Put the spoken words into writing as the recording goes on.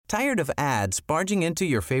Tired of ads barging into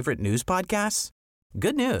your favorite news podcasts?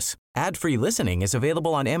 Good news. Ad-free listening is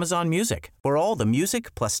available on Amazon Music for all the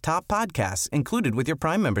music plus top podcasts included with your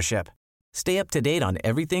Prime membership. Stay up to date on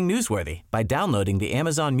everything newsworthy by downloading the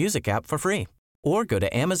Amazon Music app for free or go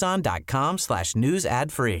to amazon.com/news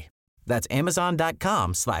ad free. That's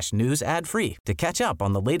amazon.com/news ad free to catch up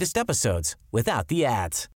on the latest episodes without the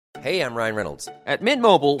ads. Hey, I'm Ryan Reynolds. At Mint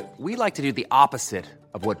Mobile, we like to do the opposite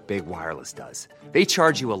of what Big Wireless does. They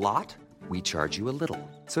charge you a lot, we charge you a little.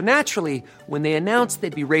 So naturally, when they announced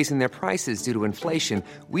they'd be raising their prices due to inflation,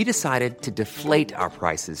 we decided to deflate our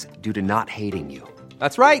prices due to not hating you.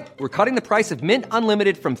 That's right. We're cutting the price of Mint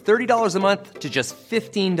Unlimited from $30 a month to just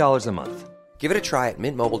 $15 a month. Give it a try at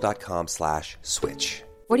mintmobile.com/switch.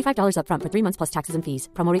 $45 up front for 3 months plus taxes and fees.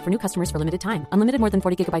 Promo rate for new customers for limited time. Unlimited more than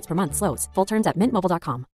 40 gigabytes per month. Slows full terms at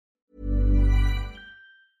mintmobile.com.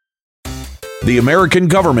 The American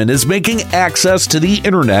government is making access to the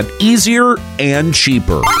internet easier and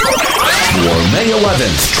cheaper. For May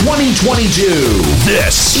 11th, 2022,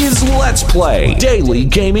 this is Let's Play Daily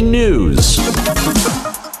Gaming News.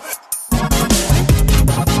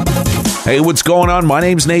 Hey, what's going on? My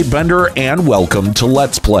name's Nate Bender, and welcome to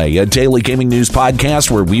Let's Play, a daily gaming news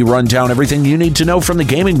podcast where we run down everything you need to know from the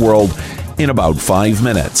gaming world in about 5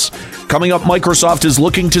 minutes. Coming up, Microsoft is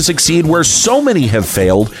looking to succeed where so many have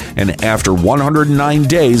failed, and after 109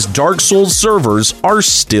 days, Dark Souls servers are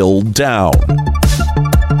still down.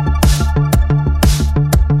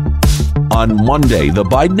 On Monday, the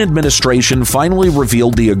Biden administration finally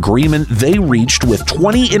revealed the agreement they reached with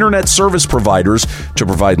 20 internet service providers to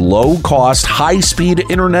provide low-cost, high-speed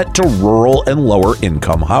internet to rural and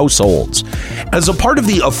lower-income households. As a part of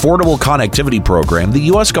the Affordable Connectivity Program, the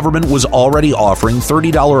U.S. government was already offering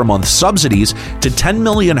 $30 a month subsidies to 10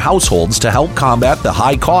 million households to help combat the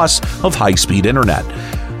high costs of high-speed internet.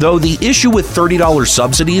 Though the issue with $30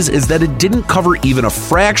 subsidies is that it didn't cover even a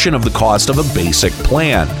fraction of the cost of a basic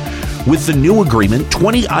plan. With the new agreement,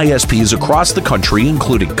 20 ISPs across the country,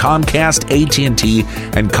 including Comcast, AT&T,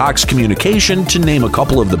 and Cox Communication, to name a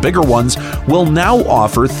couple of the bigger ones, will now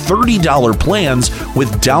offer $30 plans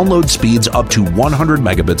with download speeds up to 100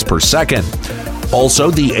 megabits per second. Also,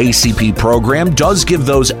 the ACP program does give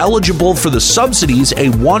those eligible for the subsidies a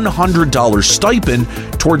 $100 stipend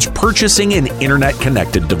towards purchasing an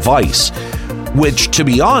internet-connected device, which, to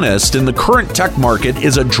be honest, in the current tech market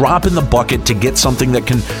is a drop in the bucket to get something that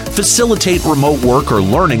can facilitate remote work or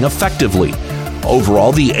learning effectively.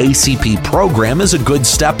 Overall, the ACP program is a good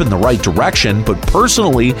step in the right direction, but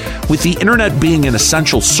personally, with the internet being an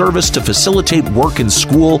essential service to facilitate work and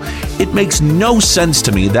school, it makes no sense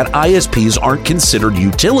to me that ISPs aren't considered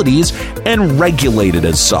utilities and regulated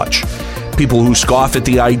as such. People who scoff at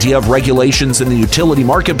the idea of regulations in the utility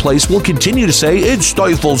marketplace will continue to say it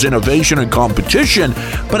stifles innovation and competition,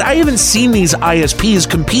 but I haven't seen these ISPs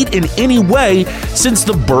compete in any way since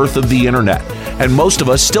the birth of the internet, and most of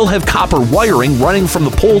us still have copper wiring running from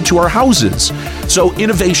the pole to our houses. So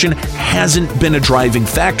innovation hasn't been a driving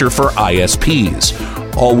factor for ISPs.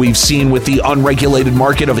 All we've seen with the unregulated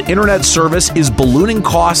market of internet service is ballooning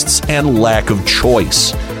costs and lack of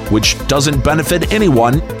choice, which doesn't benefit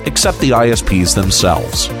anyone except the ISPs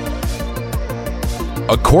themselves.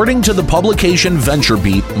 According to the publication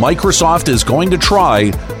VentureBeat, Microsoft is going to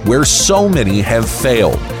try where so many have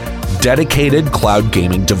failed: dedicated cloud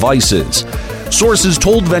gaming devices. Sources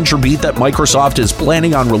told VentureBeat that Microsoft is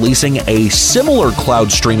planning on releasing a similar cloud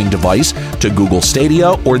streaming device to Google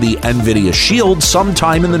Stadia or the NVIDIA Shield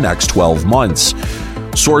sometime in the next 12 months.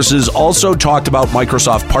 Sources also talked about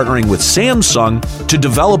Microsoft partnering with Samsung to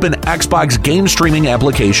develop an Xbox game streaming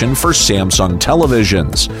application for Samsung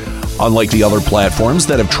televisions. Unlike the other platforms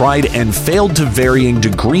that have tried and failed to varying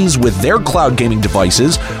degrees with their cloud gaming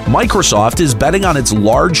devices, Microsoft is betting on its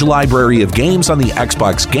large library of games on the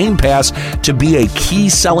Xbox Game Pass to be a key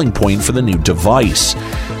selling point for the new device.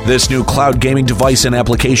 This new cloud gaming device and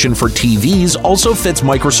application for TVs also fits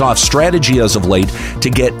Microsoft's strategy as of late to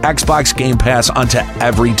get Xbox Game Pass onto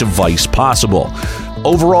every device possible.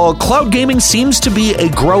 Overall, cloud gaming seems to be a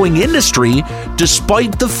growing industry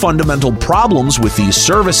despite the fundamental problems with these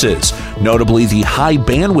services, notably the high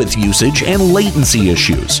bandwidth usage and latency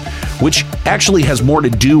issues, which actually has more to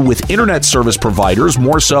do with internet service providers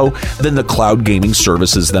more so than the cloud gaming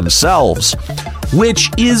services themselves, which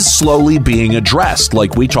is slowly being addressed,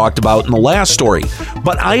 like we talked about in the last story.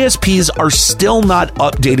 But ISPs are still not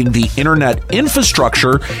updating the internet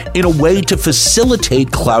infrastructure in a way to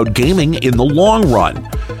facilitate cloud gaming in the long run.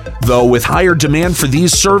 Though with higher demand for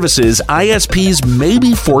these services, ISPs may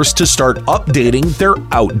be forced to start updating their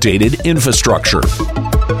outdated infrastructure.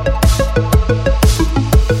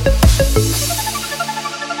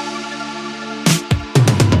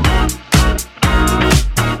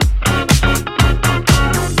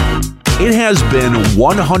 has been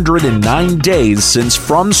 109 days since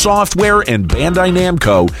From Software and Bandai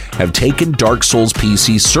Namco have taken Dark Souls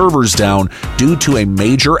PC servers down due to a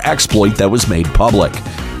major exploit that was made public.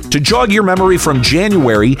 To jog your memory from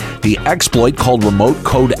January, the exploit called Remote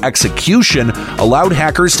Code Execution allowed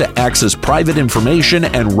hackers to access private information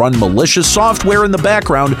and run malicious software in the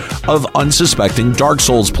background of unsuspecting Dark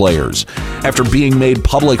Souls players. After being made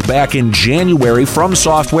public back in January, From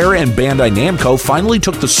Software and Bandai Namco finally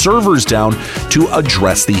took the servers down to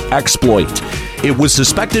address the exploit. It was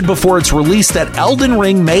suspected before its release that Elden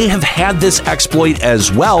Ring may have had this exploit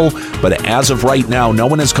as well, but as of right now, no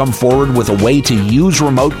one has come forward with a way to use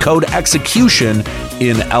remote code execution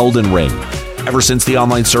in Elden Ring. Ever since the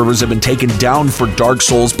online servers have been taken down for Dark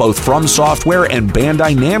Souls, both From Software and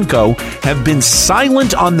Bandai Namco have been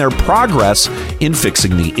silent on their progress in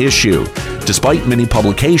fixing the issue. Despite many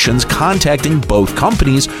publications contacting both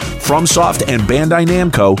companies, FromSoft and Bandai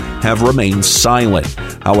Namco have remained silent.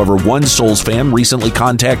 However, one Souls fan recently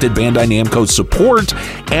contacted Bandai Namco's support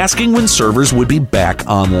asking when servers would be back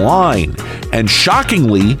online. And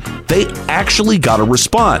shockingly, they actually got a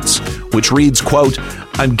response, which reads, quote,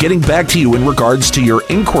 "I'm getting back to you in regards to your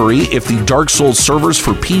inquiry if the Dark Souls servers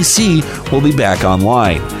for PC will be back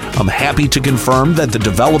online. I'm happy to confirm that the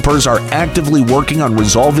developers are actively working on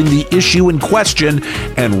resolving the issue in question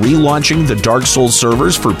and relaunching the Dark Souls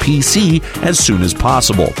servers for PC as soon as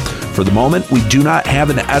possible. For the moment, we do not have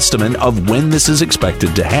an estimate of when this is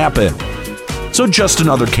expected to happen." So just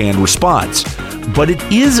another canned response. But it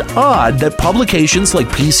is odd that publications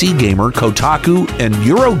like PC Gamer, Kotaku, and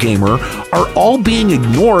Eurogamer are all being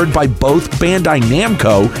ignored by both Bandai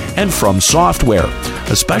Namco and From Software,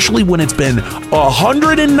 especially when it's been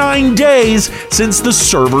 109 days since the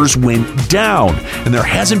servers went down, and there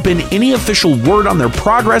hasn't been any official word on their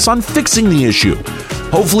progress on fixing the issue.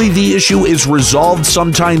 Hopefully the issue is resolved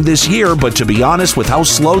sometime this year, but to be honest, with how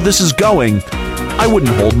slow this is going, I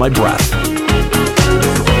wouldn't hold my breath.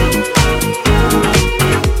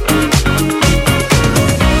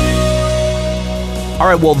 All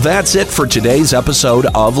right, well, that's it for today's episode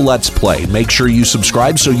of Let's Play. Make sure you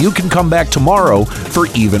subscribe so you can come back tomorrow for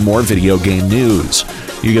even more video game news.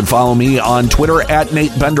 You can follow me on Twitter at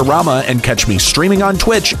Nate Benderama and catch me streaming on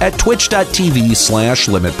Twitch at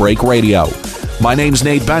twitch.tv/Limit Break Radio. My name's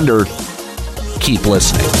Nate Bender. Keep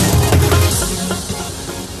listening.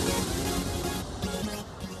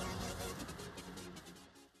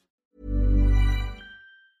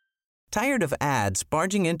 Tired of ads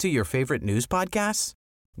barging into your favorite news podcasts?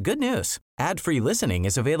 Good news. Ad-free listening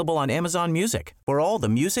is available on Amazon Music for all the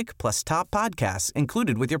music plus top podcasts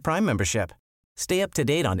included with your Prime membership. Stay up to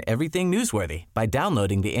date on everything newsworthy by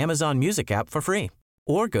downloading the Amazon Music app for free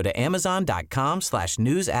or go to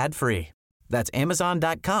amazon.com/news ad free. That's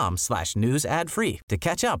amazon.com/news ad free to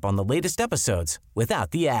catch up on the latest episodes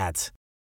without the ads.